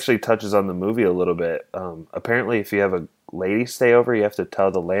 that actually touches on the movie a little bit. Apparently, if you have a lady stay over, you have to tell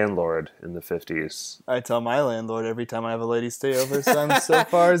the landlord in the 50s. I tell my landlord every time I have a lady stay over, so I'm so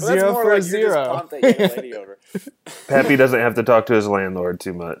far Well, that's 0 more for like you're just 0. pumped that you had a lady over. Pappy doesn't have to talk to his landlord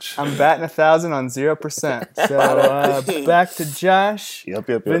too much. I'm batting 1,000 on 0%. So back to Josh.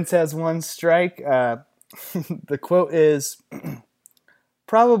 Yep. Vince has 1 strike. The quote is,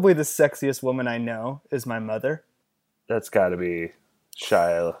 "Probably the sexiest woman I know is my mother." That's got to be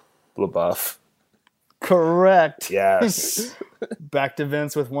Shia LaBeouf. Correct. Yes. Back to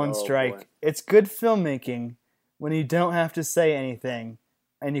Vince with 1 Oh, strike. boy. It's good filmmaking when you don't have to say anything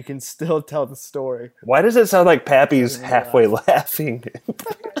and you can still tell the story. Why does it sound like Pappy's halfway laughing?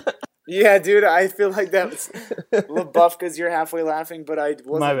 Yeah, dude, I feel like that was LaBeouf because you're halfway laughing, but I My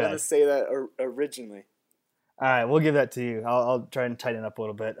wasn't bad. going to say that originally. All right, we'll give that to you. I'll try and tighten it up a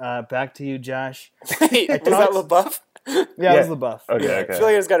little bit. Back to you, Josh. Wait, was that talked- LaBeouf? Yeah, it was LaBeouf. Okay, I feel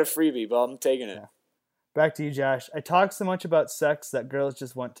like I just got a freebie, but I'm taking it. Back to you, Josh. I talk so much about sex that girls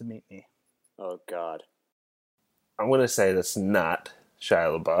just want to meet me. Oh, God. I'm going to say that's not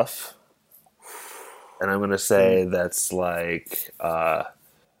Shia LaBeouf. And I'm going to say that's like...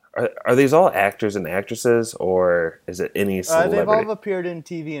 Are these all actors and actresses, or is it any celebrity? They've all appeared in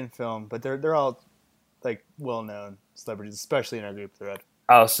TV and film, but they're all like well known. celebrities, especially in our group thread.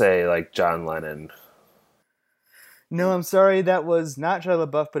 I'll say like John Lennon. No, I'm sorry, that was not Shia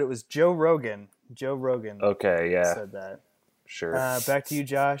LaBeouf, but it was Joe Rogan. Joe Rogan Okay, yeah, said that. sure. Back to you,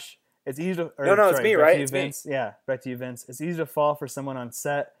 Josh. It's easy to. It's me, back right? to you, It's me. Vince. Yeah, back to you, Vince. It's easy to fall for someone on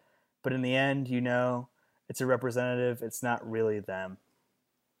set, but in the end, it's a representative. It's not really them.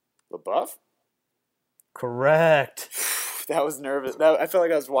 LaBeouf? Correct. That was nervous. I felt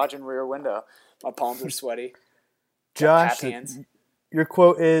like I was watching Rear Window. My palms are sweaty. Josh, Tap hands. your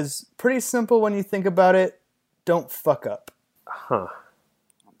quote is pretty simple when you think about it. Don't fuck up. Huh.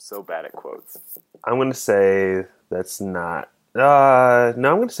 I'm so bad at quotes. I'm gonna say that's not. No, I'm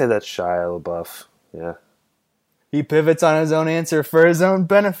gonna say that's Shia LaBeouf. Yeah. He pivots on his own answer for his own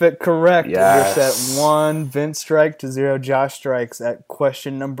benefit. Correct. Yes. We're set 1. Vince strike to 0. Josh strikes at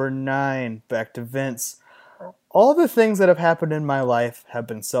question number 9. Back to Vince. All the things that have happened in my life have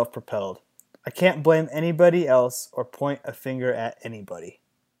been self-propelled. I can't blame anybody else or point a finger at anybody.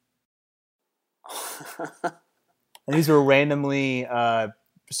 And these were randomly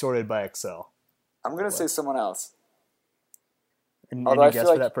sorted by Excel. I'm going to say someone else. And Although any I feel guess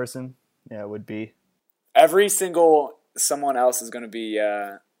for like- that person? Yeah, it would be. Every single someone else is going to be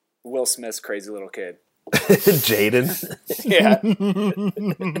Will Smith's crazy little kid. Jaden. Yeah.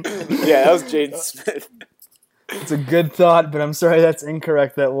 Yeah, that was Jaden Smith. It's a good thought, but I'm sorry that's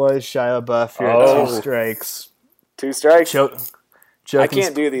incorrect. That was Shia LaBeouf. You're at Oh. 2 strikes. 2 strikes. Choke I and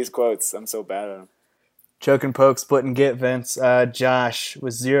can't do these quotes. I'm so bad at them. Choke and poke, split and get, Vince. Josh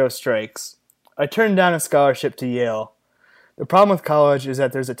with 0 strikes. I turned down a scholarship to Yale. The problem with college is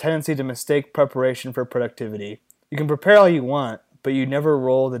that there's a tendency to mistake preparation for productivity. You can prepare all you want, but you never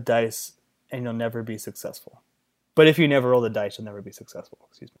roll the dice and you'll never be successful. But if you never roll the dice, you'll never be successful.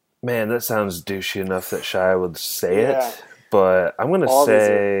 Excuse me. Man, that sounds douchey enough that Shia would say Yeah. it. But I'm gonna All these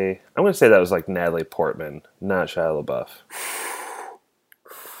say that was like Natalie Portman, not Shia LaBeouf.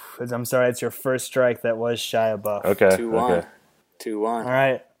 I'm sorry, it's your first strike. That was Shia LaBeouf. Okay. 2-1. Okay. 2-1. All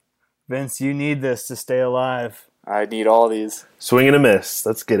right. Vince, you need this to stay alive. I need all these. Swing and a miss.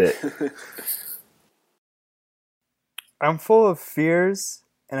 Let's get it. I'm full of fears,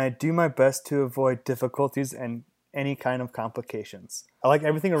 and I do my best to avoid difficulties and any kind of complications. I like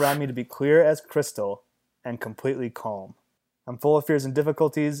everything around me to be clear as crystal and completely calm. I'm full of fears and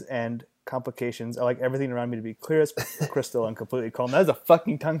difficulties and complications. I like everything around me to be clear as crystal and completely calm. That is a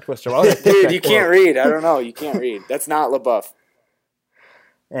fucking tongue twister. Why would I pick Dude, that you quote? can't read. I don't know. You can't read. That's not LaBeouf.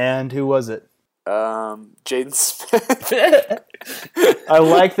 And who was it? Jaden Smith. I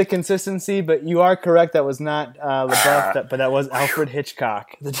like the consistency, but you are correct. That was not LaBeouf, but that was Alfred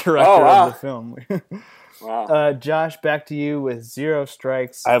Hitchcock, the director wow. of the film. Wow. Josh, back to you with 0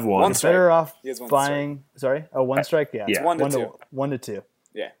 strikes. I have one. One strike. Better off He has one buying. Sorry, one strike. Yeah, yeah. 1 to 2. 1 to 2.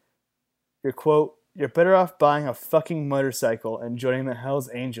 Yeah. Your quote: "You're better off buying a fucking motorcycle and joining the Hell's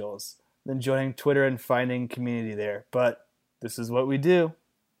Angels than joining Twitter and finding community there." But this is what we do.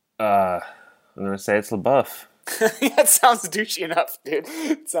 I'm gonna say it's LaBeouf. That sounds douchey enough, dude.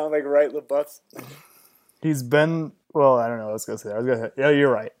 It sounds like right LaBeouf. He's been. Well, I don't know. Let's go say that. I was gonna say, yeah, you're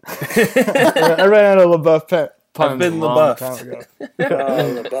right. I ran out of LaBeouf puns I've been a long LaBeoufed. time ago.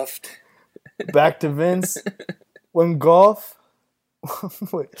 Oh, LaBeouf. Back to Vince. When golf,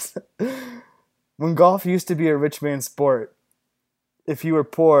 wait a second. When golf used to be a rich man's sport, if you were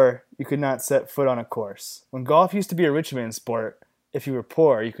poor, you could not set foot on a course. When golf used to be a rich man's sport, if you were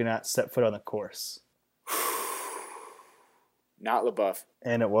poor, you could not set foot on the course. Not LaBeouf.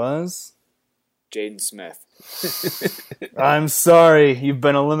 And it was. Jaden Smith. I'm sorry, you've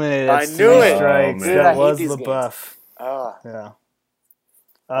been eliminated. I That's knew 3 it. strikes. Oh, man. Dude, I That hate was these games. LaBeouf. Oh, Yeah.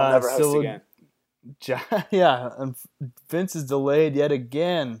 I'll never host so again. Yeah, and Vince is delayed yet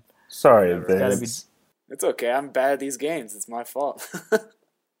again. Sorry, It's gotta Vince. It's okay. I'm bad at these games. It's my fault.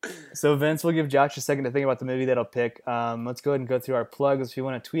 So Vince, we'll give Josh a second to think about the movie that I'll pick. Let's go ahead and go through our plugs. If you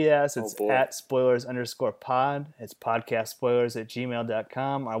want to tweet us, it's boy. at spoilers_pod. It's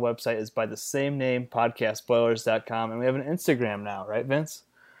podcastspoilers@gmail.com. Our website is by the same name, podcastspoilers.com. And we have an Instagram now, right, Vince?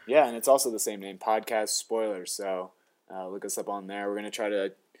 Yeah, and it's also the same name, Podcast Spoilers. So look us up on there. We're going to try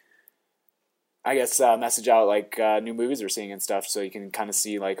to, I guess, message out like new movies we're seeing and stuff, so you can kind of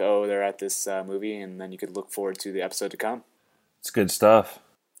see like, oh, they're at this movie, and then you could look forward to the episode to come. It's good stuff.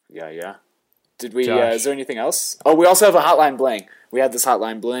 Yeah. Did we? Josh. Is there anything else? Oh, we also have a Hotline Bling. We have this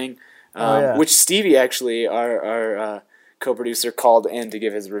Hotline Bling, yeah. which Stevie actually, our co-producer, called in to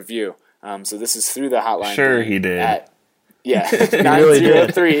give his review. So this is through the Hotline. Sure Bling he did. At, yeah, really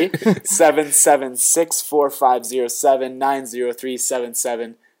did.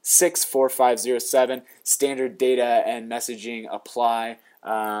 903-776-4507, 903-776-4507. Standard data and messaging apply.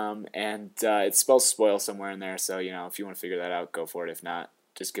 and it spells spoil somewhere in there. So if you want to figure that out, go for it. If not,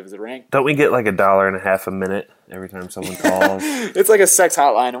 just give us a ring. Don't we get like $1.50 a minute every time someone calls? It's like a sex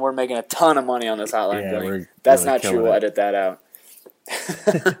hotline, and we're making a ton of money on this hotline. Yeah, that's really not true. We'll edit that out.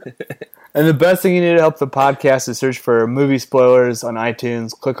 And the best thing you need to help the podcast is search for movie spoilers on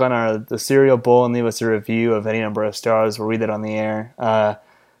iTunes. Click on the Serial Bull and leave us a review of any number of stars. We'll read that on the air.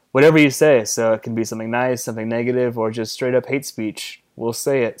 Whatever you say. So it can be something nice, something negative, or just straight up hate speech. We'll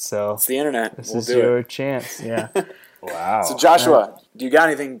say it. So it's the internet. This is your chance. Yeah. Wow. So Joshua, do you got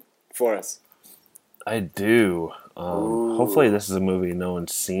anything for us? I do. Hopefully this is a movie no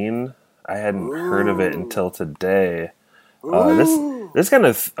one's seen. I hadn't heard of it until today. This kind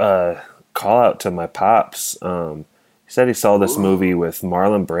of call out to my pops. He said he saw this movie with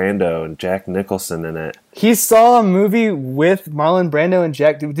Marlon Brando and Jack Nicholson in it. He saw a movie with Marlon Brando and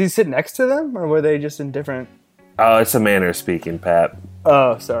Jack. Did he sit next to them, or were they just in different? Oh, it's a manner of speaking, Pat.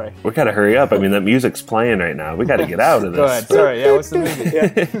 Oh, sorry. We gotta hurry up. I mean, that music's playing right now. We gotta get out of this. Go ahead. Sorry. Yeah, what's the movie? Yeah.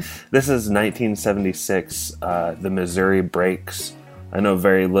 This is 1976. The Missouri Breaks. I know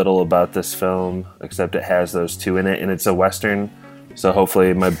very little about this film, except it has those two in it, and it's a Western. So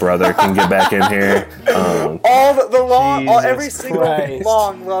hopefully my brother can get back in here. Every single Christ.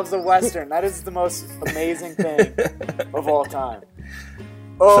 long loves a Western. That is the most amazing thing of all time.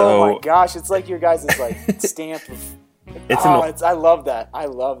 Oh my gosh, it's like your guys' stamp of. I love that. I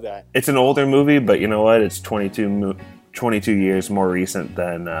love that. It's an older movie, but you know what? It's 22 years more recent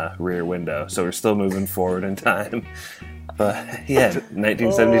than Rear Window, so we're still moving forward in time. But yeah,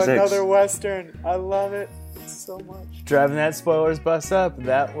 1976. Another Western. I love it so much. Driving that spoilers bus up.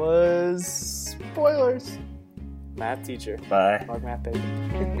 That was spoilers. Math teacher. Bye. Mark math baby.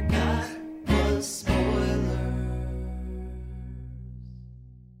 Was spoilers.